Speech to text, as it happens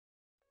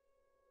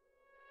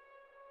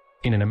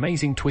In an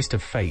amazing twist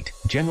of fate,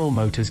 General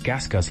Motors'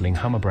 gas-guzzling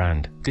Hummer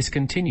brand,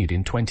 discontinued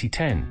in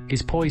 2010,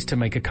 is poised to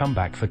make a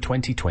comeback for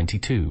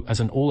 2022 as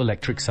an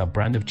all-electric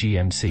sub-brand of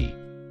GMC.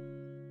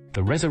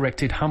 The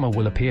resurrected Hummer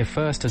will appear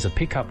first as a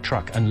pickup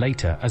truck and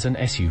later as an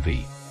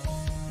SUV.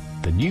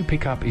 The new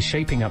pickup is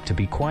shaping up to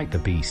be quite the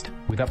beast,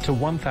 with up to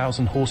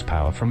 1,000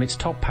 horsepower from its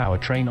top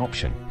powertrain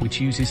option,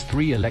 which uses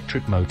 3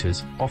 electric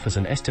motors, offers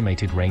an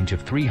estimated range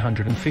of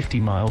 350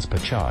 miles per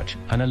charge,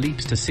 and a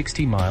leaps to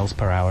 60 miles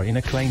per hour in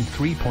a claimed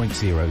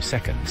 3.0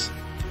 seconds.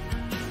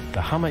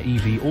 The Hummer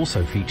EV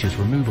also features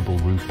removable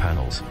roof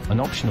panels, an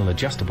optional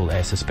adjustable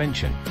air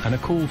suspension, and a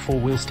cool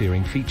 4-wheel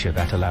steering feature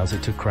that allows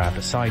it to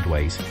crab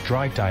sideways,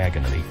 drive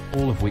diagonally,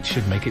 all of which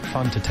should make it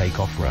fun to take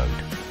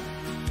off-road.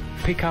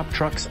 Pickup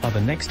trucks are the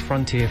next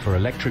frontier for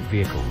electric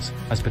vehicles,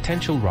 as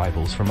potential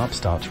rivals from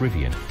upstarts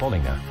Rivian,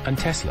 Bollinger, and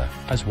Tesla,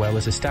 as well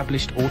as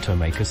established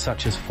automakers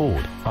such as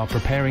Ford, are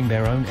preparing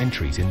their own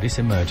entries in this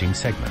emerging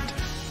segment.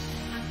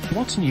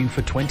 What's new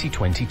for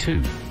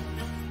 2022?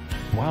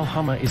 While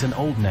Hummer is an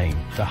old name,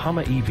 the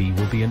Hummer EV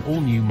will be an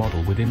all-new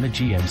model within the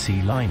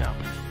GMC lineup.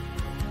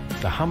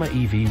 The Hummer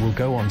EV will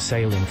go on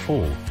sale in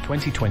fall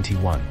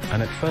 2021,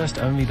 and at first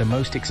only the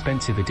most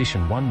expensive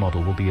Edition 1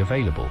 model will be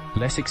available.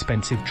 Less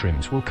expensive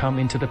trims will come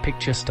into the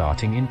picture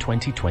starting in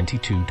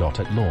 2022.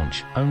 At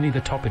launch, only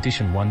the top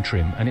Edition 1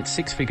 trim and its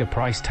 6-figure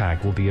price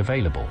tag will be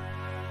available.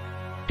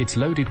 It's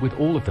loaded with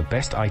all of the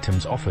best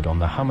items offered on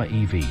the Hummer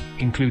EV,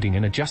 including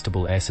an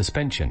adjustable air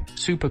suspension,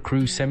 Super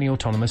Cruise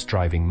semi-autonomous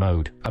driving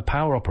mode, a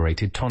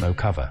power-operated tonneau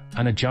cover,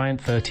 and a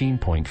giant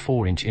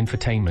 13.4-inch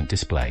infotainment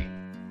display.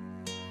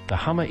 The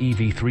Hummer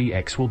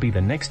EV3X will be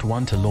the next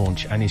one to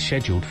launch and is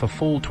scheduled for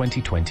fall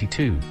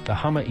 2022. The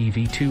Hummer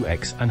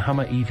EV2X and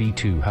Hummer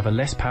EV2 have a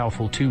less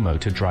powerful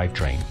 2-motor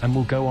drivetrain and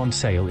will go on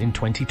sale in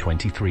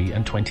 2023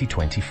 and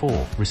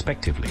 2024,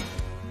 respectively.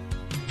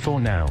 For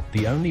now,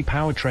 the only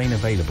powertrain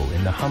available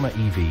in the Hummer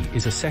EV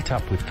is a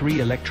setup with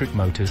 3 electric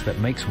motors that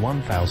makes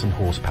 1,000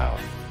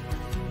 horsepower.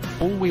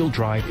 All-wheel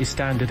drive is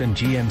standard and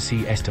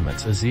GMC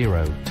estimates a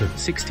 0 to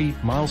 60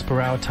 miles per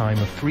hour time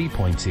of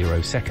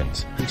 3.0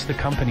 seconds, which the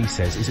company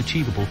says is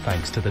achievable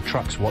thanks to the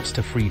truck's Watts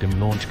to Freedom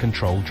launch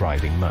control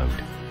driving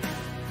mode.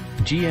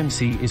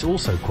 GMC is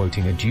also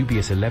quoting a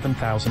dubious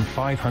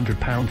 11,500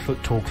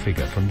 pound-foot torque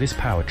figure from this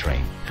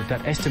powertrain, but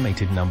that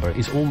estimated number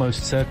is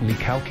almost certainly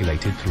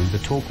calculated through the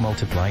torque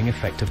multiplying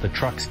effect of the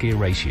truck's gear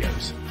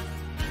ratios.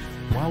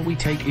 While we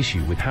take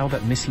issue with how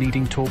that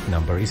misleading torque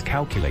number is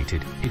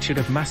calculated, it should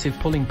have massive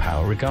pulling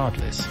power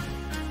regardless.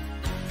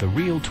 The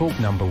real torque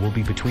number will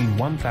be between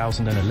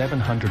 1,000 and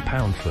 1,100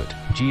 pound-foot,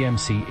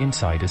 GMC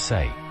insiders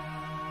say.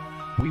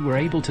 We were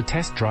able to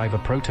test drive a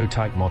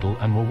prototype model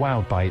and were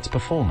wowed by its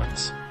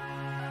performance.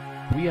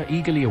 We are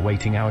eagerly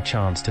awaiting our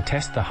chance to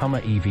test the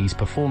Hummer EV's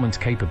performance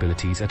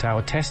capabilities at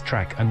our test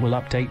track and will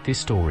update this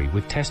story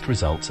with test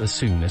results as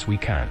soon as we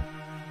can.